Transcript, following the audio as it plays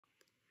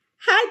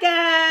Hi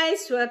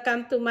guys!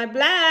 Welcome to my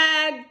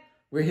vlog!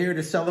 We're here to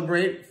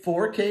celebrate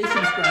 4K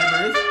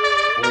subscribers.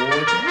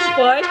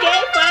 4K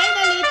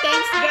finally!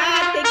 Thanks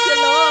God! Thank you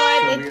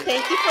Lord! And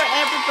thank you for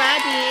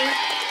everybody!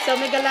 So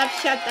mega love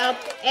shout out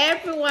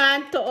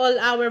everyone to all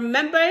our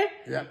members.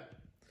 Yep.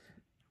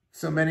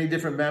 So many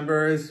different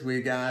members.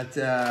 We got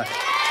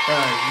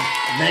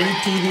Name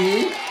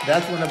TV.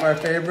 That's one of our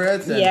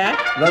favorites. And yeah.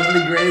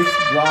 Lovely Grace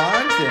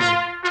Vlogs.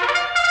 And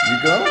you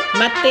go.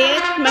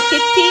 Matit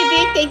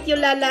TV. Thank you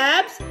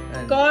Lalabs.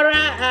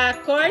 Cora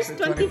Course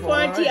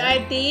 24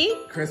 GRD.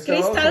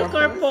 Crystal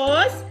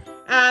Corpus.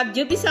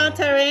 Juby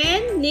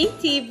Saltarin. Nick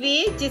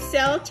TV.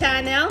 Giselle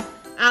Channel.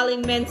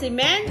 Aling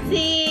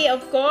Menzi,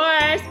 of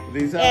course.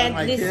 Lisa and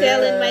my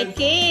Giselle kids. and my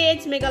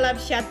kids. Mega love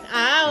shout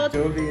out.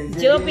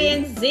 Joby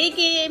and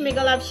Ziggy.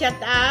 Mega love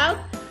shout out.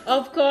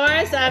 Of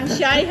course,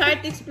 Shy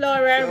Heart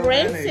Explorer. So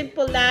Rain many.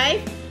 Simple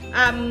Life.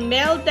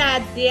 Melda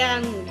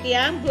Diang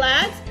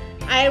Vlogs.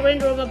 Iron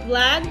Roma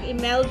Vlog.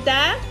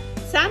 Imelda.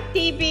 Sam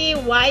TV.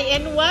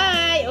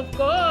 YNY, of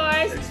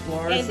course.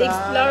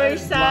 Explorer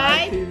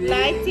Side.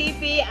 Live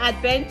TV.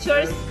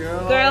 Adventures.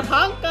 Girl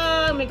Hong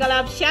Kong. Mega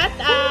love shout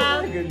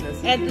out.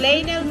 And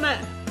Lionel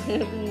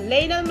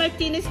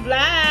Martinez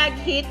Vlog.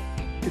 Hit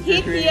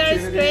here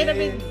straight up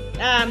in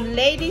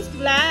Ladies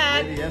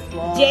Vlog.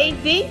 Jane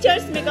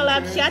Ventures Mega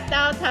love shout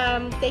out.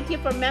 Thank you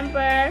for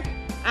member.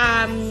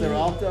 Sir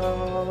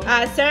Alto.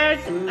 Sir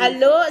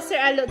Alo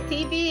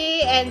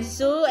TV and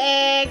Zoo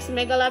X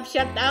Mega love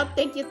shout out.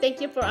 Thank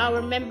you for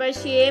our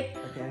membership.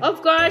 Okay.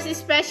 Of course,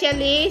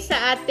 especially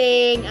sa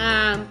ating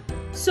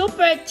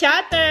Super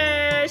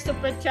Chatter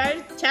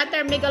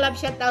Mega love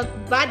shout out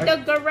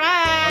Badog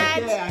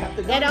Garage. Okay, I have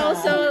to go and now.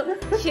 also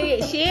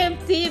Sheep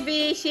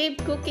TV, Sheep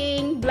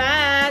Cooking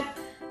Vlog,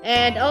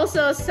 and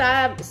also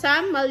Sam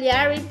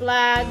Malyari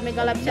Vlog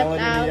Mega love shout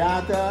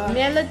out.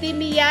 Melody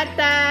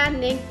Miyata,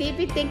 Ning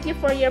TV, thank you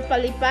for your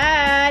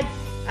palipad.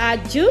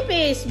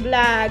 Juby's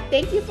Vlog,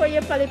 thank you for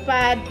your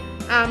palipad.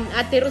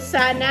 Ate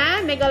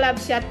Rosana, Mega love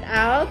shout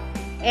out.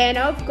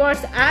 And of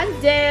course,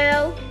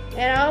 Angel.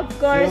 And of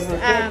course,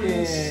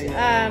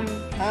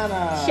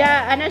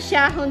 Ana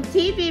Shahon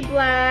TV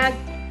Vlog.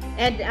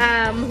 And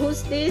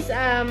who's this?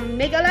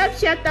 Mega love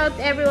shout out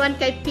everyone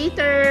kay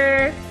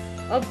Peter.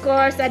 Of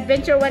course,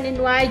 Adventure 1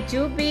 in Y,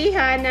 Juby,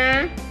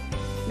 Hana.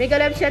 Mega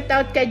love shout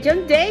out kay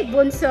John Day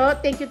Bunso.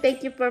 Thank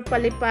you for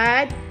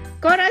palipad.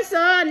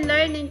 Corazon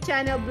Learning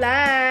Channel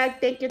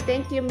Vlog. Thank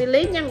you.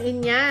 Millennium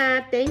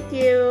Inya. Thank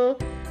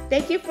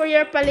you for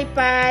your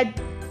palipad.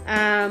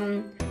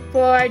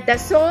 For the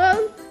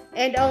Soul.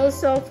 And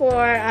also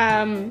for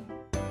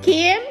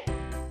Kim,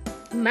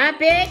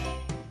 Mabik,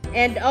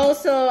 and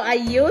also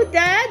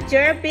Ayuda,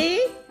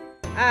 Jerby,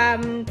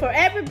 for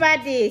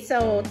everybody.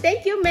 So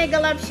thank you, mega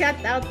love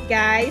shout out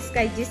guys,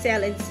 kay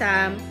Giselle and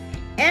Sam,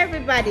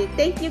 everybody.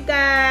 Thank you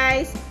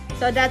guys.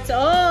 So that's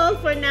all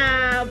for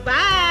now.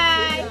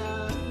 Bye.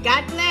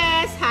 God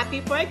bless.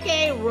 Happy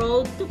 4K.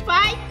 Road to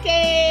 5K.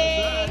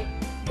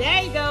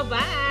 There you go.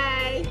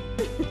 Bye.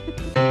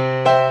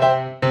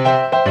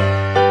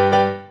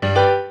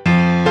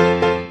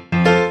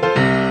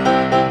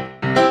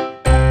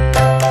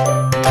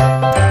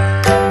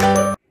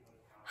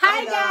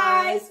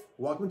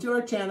 Welcome to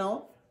our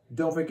channel.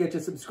 Don't forget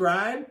to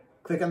subscribe.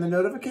 Click on the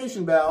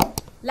notification bell.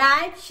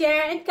 Like,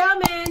 share, and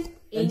comment.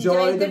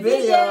 Enjoy the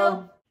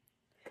video.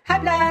 Hi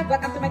vlog!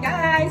 Welcome to my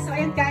guys! So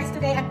ayan guys,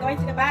 today I'm going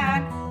to the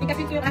bank.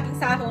 Pick-upin ko yung aking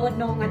sahod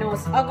noong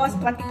August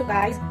 22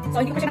 guys.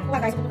 So hindi ko pa siya nakuha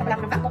guys. Pupunta pala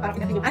ako ng bangko para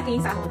pick-upin yung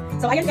aking sahod.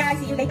 So ayan guys,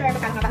 see you later.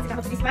 Magkano nga ba ang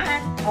sahod for this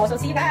month? So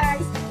see you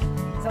guys!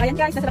 So ayan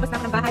guys, nasa labas na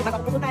ako ng bahay bago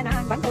ako pupunta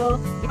ng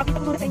bangko. Ipakita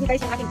ko muna sa inyo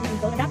guys yung aking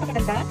pinto na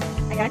napakaganda.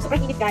 Ayan,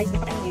 sobrang init guys,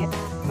 napakainit.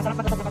 Masarap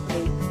pa ito sa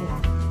pag-play.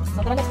 So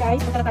tara guys,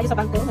 punta na tayo sa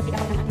bangko. Mag-pick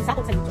up ako ng aking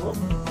sahod sa YouTube.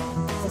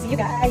 So see you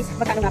guys!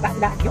 Magkano nga ba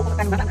sila? Magkano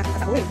nga ba ang aking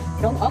sahod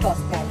noong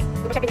August guys?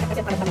 Hindi ko siya pick-up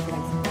kasi para sa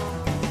guys.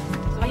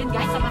 Ayan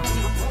guys, samahan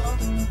niyo ako.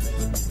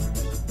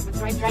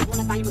 Mag-drive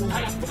muna tayo mga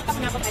lalabs. Pupunta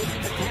muna ako tayo sa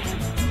dito.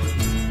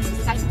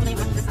 Isasayos muna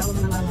yung aking kasama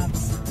mga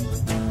lalabs.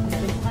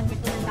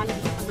 Nagkwentuhan tayo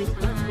dito sa may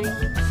time.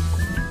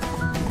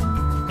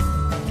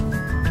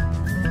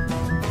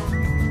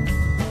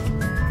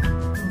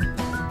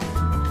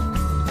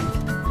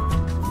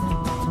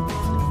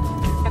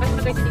 Tagal ko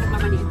na guys, hindi ko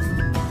mamanin.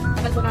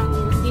 Tagal ko nang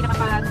hindi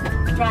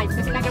nakapag-drive.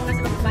 Kasi lagi ako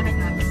nasa magbahay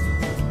guys.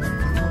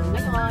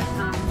 So ngayon,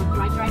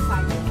 mag-drive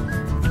tayo.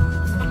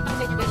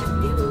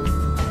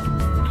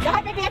 Yeah,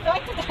 baby, I'm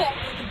going to the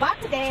bank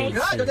today.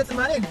 Good, go get some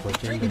money.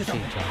 Treat me to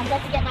something. I'm going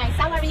to get my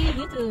salary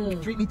YouTube.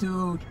 Treat me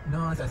to...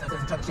 No, try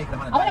to shake it.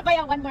 I want to buy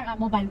one more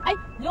mobile.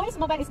 Louis'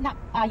 mobile is not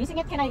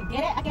using it. Can I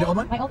get it again? The old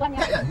one? My old one,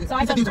 yeah. Yeah. So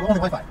I Use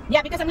only Wi-Fi.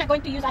 Yeah, because I'm not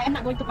going to use. I'm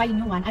not going to buy a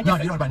new one. No,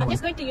 you don't buy a new one. I'm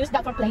just going to use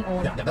that for play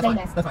all. Yeah, that's fine.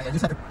 That's fine. You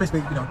just have to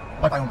basically,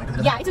 Wi-Fi only.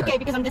 Yeah, it's okay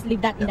because I'm just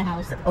leave that in the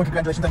house. Oh,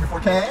 congratulations on your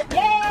 4K.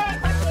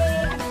 Yay, 5K!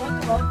 I'm going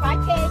to go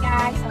 5K,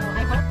 guys. So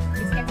I hope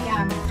it's gonna be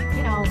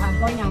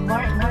going on more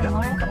and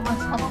more.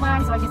 Couple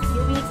months or just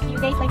few weeks, few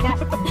days like that.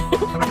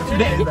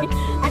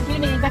 I'm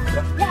dreaming, but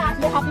yeah,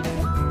 you're happy with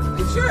it?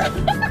 Sure.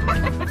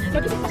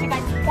 Mag-isip pa siya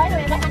guys. So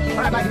anyway, bye honey.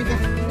 Bye.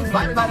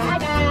 Bye, buddy. Bye,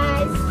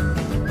 guys!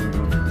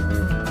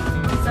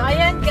 So,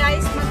 ayan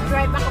guys,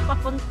 mag-drive ako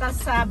papunta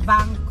sa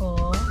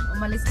bangko.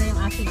 Umalis na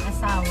yung aking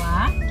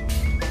asawa.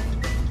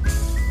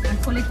 Ang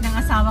kulit ng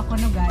asawa ko,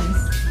 no guys.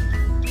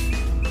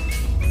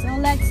 So,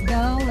 let's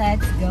go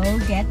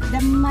get the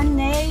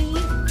money.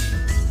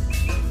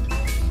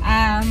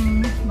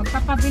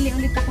 Magpapabili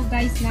ulit ako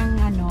guys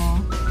ng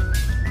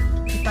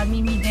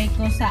ipamimigay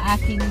ko sa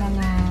aking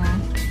mga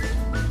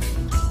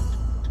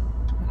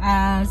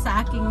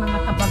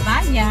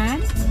kababayan.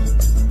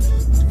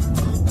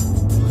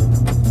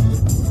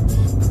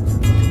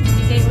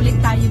 Bigay ulit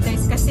tayo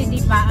guys kasi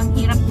diba ang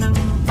hirap ng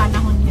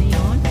panahon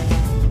ngayon.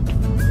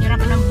 Hirap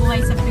ng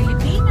buhay sa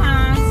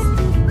Pilipinas.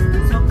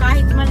 So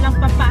kahit man lang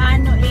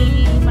papaano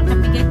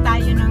makabigay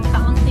tayo ng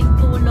kaunting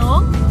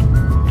tulong.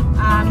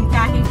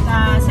 Kahit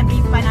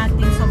sabihin pa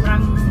natin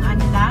sobrang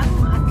lang,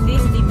 at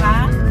least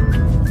diba?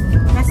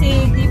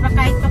 Kasi diba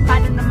kahit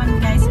paano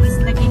naman guys is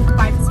naging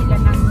part sila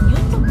ng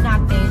YouTube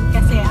natin.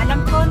 Kasi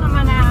alam ko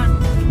naman na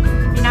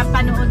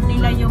pinapanood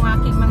nila yung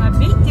aking mga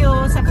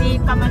video.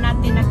 Sabihin pa man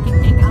natin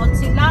nag-click out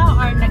sila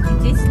or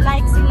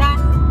nag-dislike sila.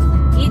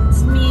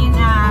 It's mean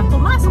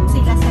pumasok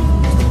sila sa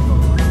YouTube ko.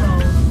 So,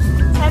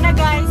 sana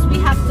guys,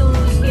 we have to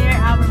share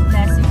our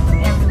blessing to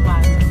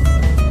everyone.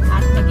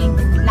 At maging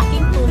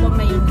laking tulong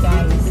na yun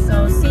guys.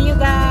 So, see you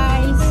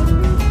guys!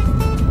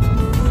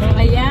 So,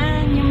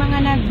 ayan, yung mga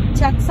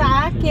nag-chat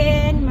sa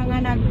akin, mga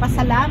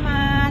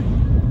nagpasalamat.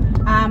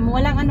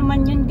 Walang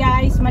anuman yun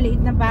guys,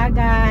 maliit na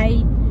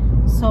bagay.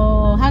 So,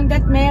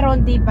 hanggat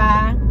meron,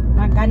 diba,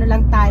 mag-ano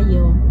lang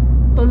tayo,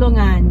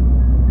 tulungan.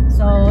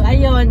 So,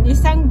 ayun,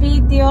 isang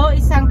video,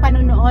 isang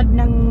panonood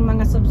ng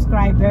mga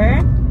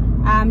subscriber,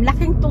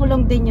 laking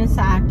tulong din yun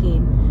sa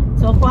akin.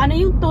 So, kung ano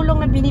yung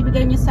tulong na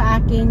binibigay nyo sa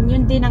akin,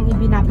 yun din ang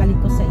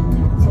ibinabalik ko sa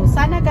inyo. So,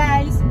 sana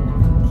guys,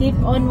 keep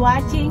on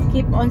watching,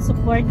 keep on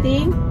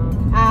supporting.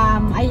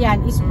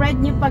 Ayan, spread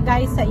nyo pa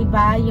guys sa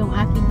iba yung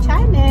aking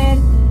channel.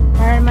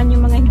 Para man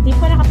yung mga hindi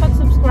pa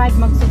nakapag-subscribe,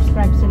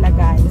 mag-subscribe sila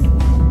guys.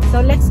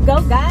 So, let's go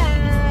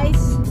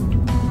guys!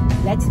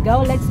 Let's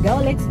go!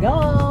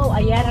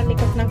 Ayan, ang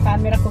likot ng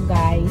camera ko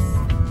guys.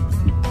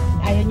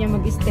 Ayaw niya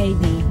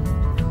mag-steady.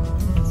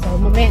 So,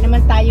 mamaya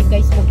naman tayo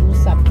guys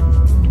mag-usap.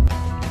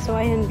 So,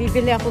 ayan,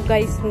 bibili ako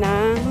guys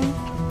ng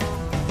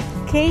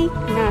cake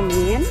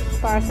namin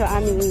para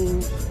sa aming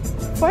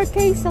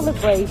 4K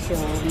celebration.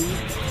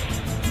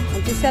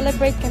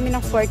 Mag-celebrate kami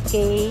ng 4K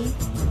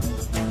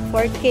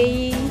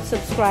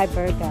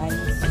subscriber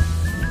guys.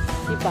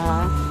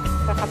 Diba?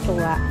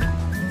 Kakatuwa.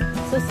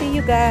 So, see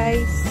you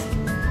guys!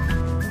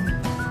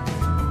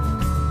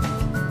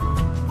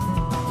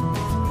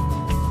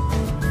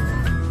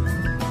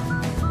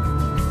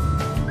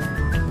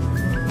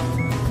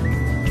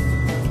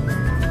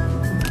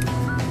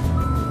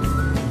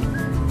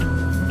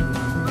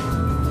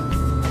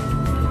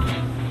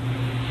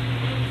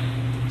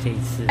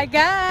 Hi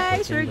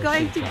guys, we're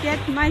going to get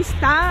my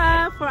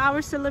stuff for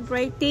our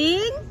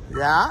celebrating.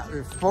 Yeah,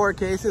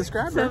 4K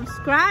subscribers.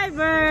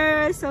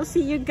 So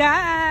see you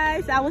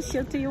guys. I will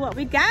show to you what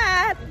we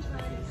got.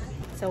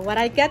 So what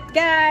I got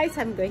guys,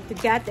 I'm going to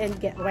get and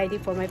get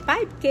ready for my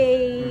 5K.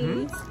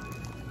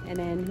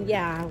 And then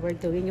yeah, we're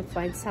doing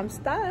find some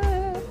stuff.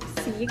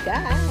 See you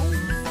guys.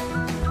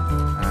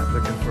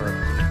 Looking for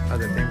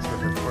other things for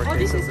her 4K. Oh,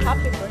 this is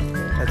happy birthday.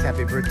 That's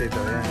happy birthday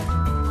though,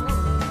 yeah.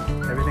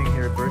 Everything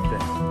here is birthday.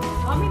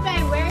 Mommy,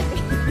 I wear it.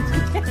 It's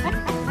what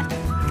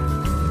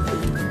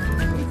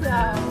is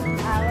that?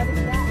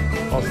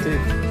 Oh,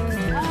 Steve.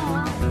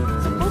 Oh,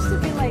 it's supposed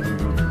to be like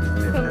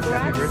That's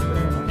happy congrats.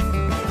 birthday.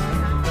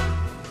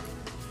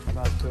 How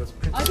about those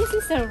prints? Oh, this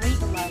is a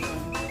real one.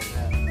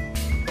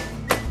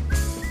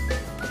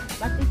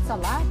 But it's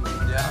a lot.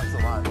 Yeah, it's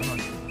a lot.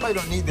 Probably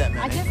don't need that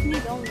I many. just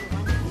need only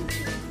one.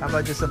 How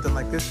about just something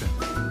like this one?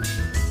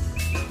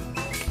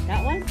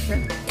 That one?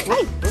 Yeah.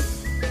 Hey,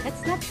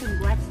 that's not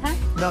congrats, huh?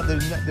 No,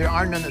 there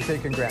are none that say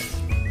congrats.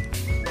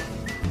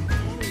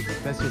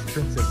 That's just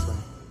princess one.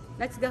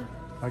 Let's go.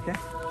 Okay. I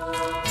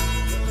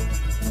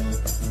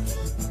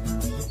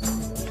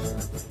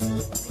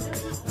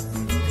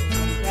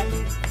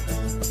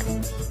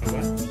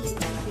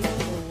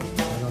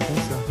don't think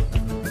so.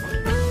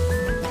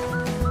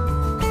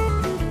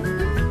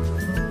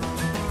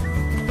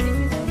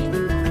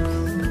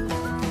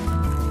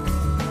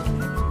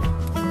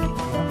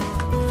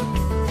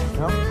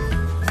 No?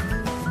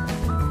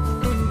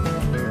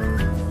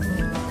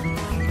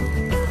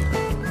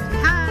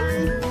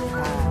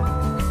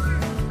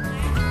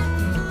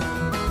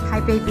 Hi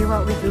baby,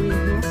 what we doing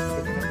here?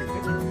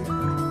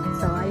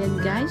 So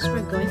ayan guys,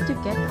 we're going to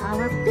get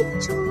our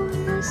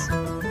pictures.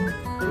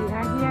 We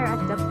are here at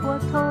the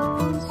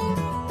photos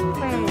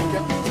frame.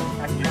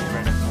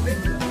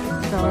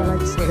 So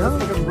let's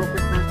go.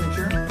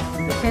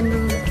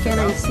 Can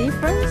I see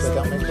first?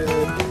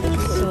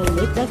 So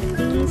look at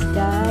these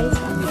guys.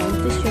 I'm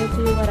going to show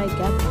you what I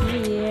got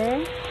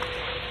here.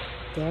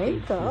 There you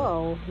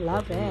go.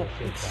 Love it.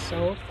 It's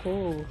so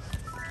cool.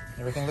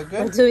 Everything look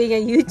We're good? doing a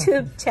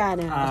YouTube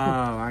channel.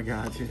 Oh, I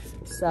got you.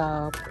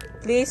 So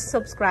please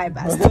subscribe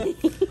us.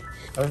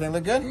 Everything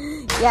look good?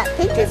 Yeah,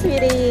 thank you,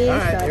 sweetie. All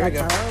right, here we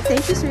go. all.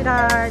 Thank you,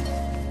 sweetheart.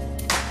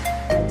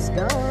 Let's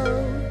go.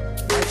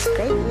 Let's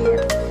stay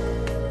here.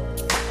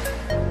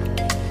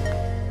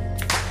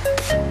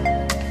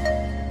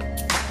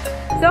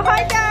 So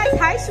hi guys,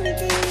 hi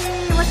sweetie.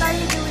 What are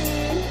you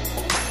doing?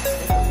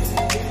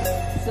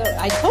 So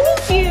I told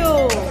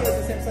you.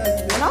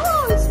 No,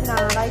 it's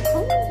not. I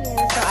told you.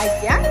 So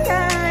yeah,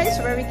 guys,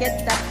 where we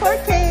get the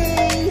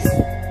portraits,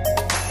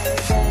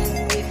 and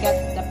then we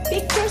get the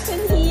pictures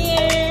in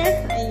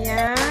here.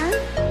 Ayan.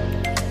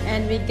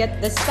 And we get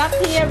the stuff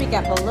here. We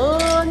got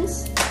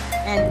balloons.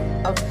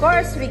 And of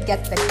course, we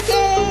get the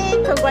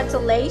cake.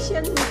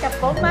 Congratulations, Mika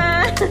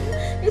Poma.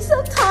 It's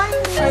so tiny.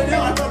 I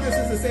know, I thought this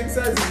was the same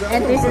size as that.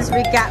 And this is,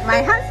 we got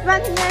my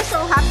husband here. So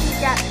happy we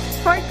got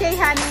 4K,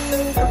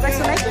 honey.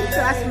 Congratulations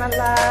to us, my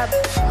love.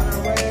 On our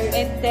way.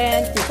 And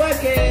then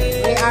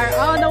 5K. we are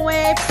on the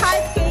way,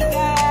 5K,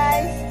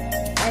 guys.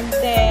 And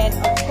then,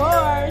 of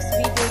course,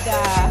 we do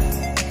the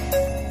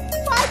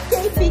 5K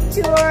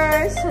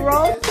pictures.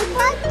 Roll to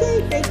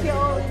 5K. Thank you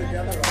all.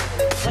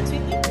 What's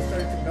with you?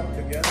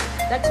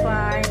 That's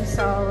fine.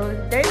 So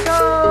there you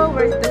go.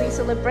 We're doing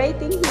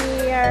celebrating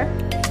here.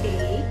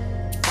 Okay.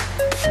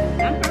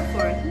 Number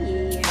 4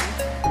 here.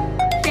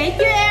 Thank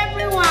you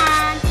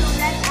everyone to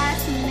let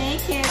us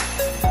make it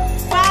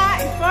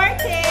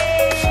 4K.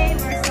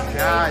 We're celebrating.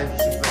 God,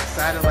 she's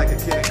excited like a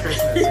kid at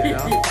Christmas, you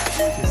know?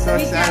 She's so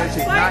excited. She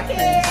knocked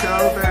things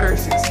over.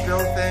 She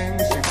spilled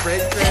things. She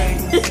break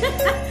things.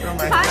 Oh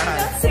my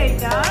God. Say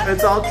that.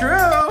 It's all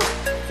true.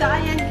 So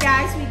ayan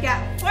guys, we got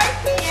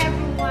 4K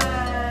everyone.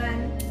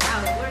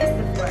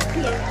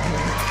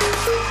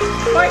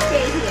 4K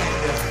here.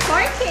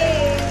 4K.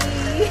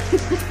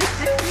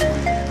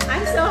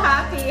 I'm so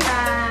happy,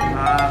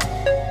 huh?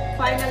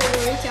 Finally, we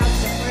reached out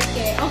to 4K.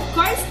 Of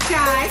course,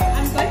 guys,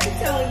 I'm going to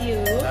tell you.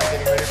 Not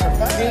getting ready for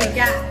 5. We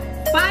got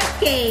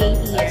 5K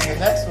here. That's the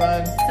next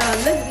one. So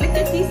look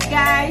at these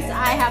guys.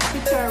 I have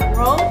picture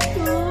road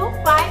to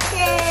 5K.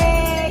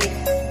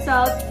 So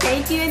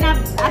thank you in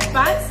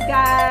advance,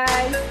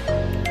 guys.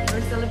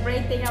 We're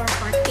celebrating our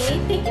 4K.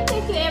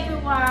 Thank you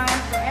everyone,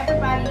 for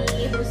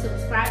everybody who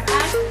subscribe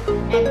us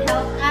and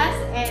help us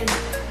and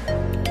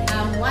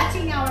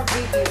watching our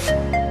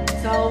video.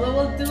 So we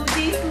will do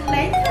this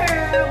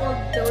later. We'll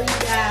do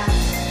the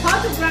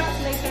photographs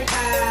later,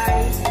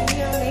 guys. See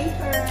you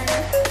later.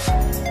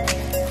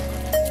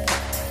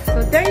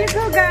 So there you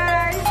go,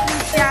 guys.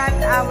 We got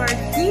our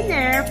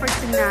dinner for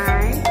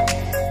tonight.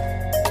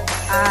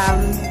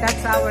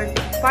 That's our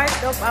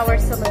part of our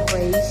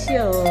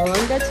celebration.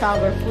 That's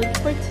our food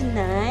for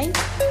tonight.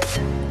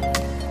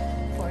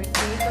 4K.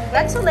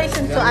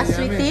 Congratulations to us,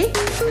 sweetie.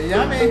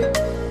 Yummy.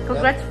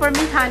 Congrats for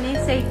me, honey.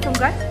 Say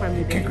congrats for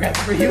me. Congrats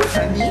for you,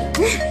 honey.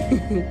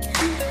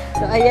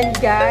 So ayan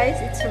guys,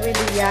 it's a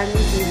really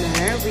yummy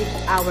dinner with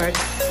our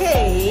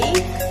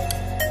cake.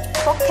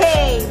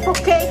 Okay,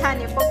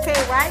 honey. Okay,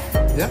 right?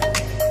 Yep.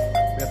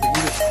 We have to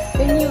eat it.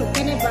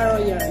 Can I borrow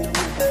your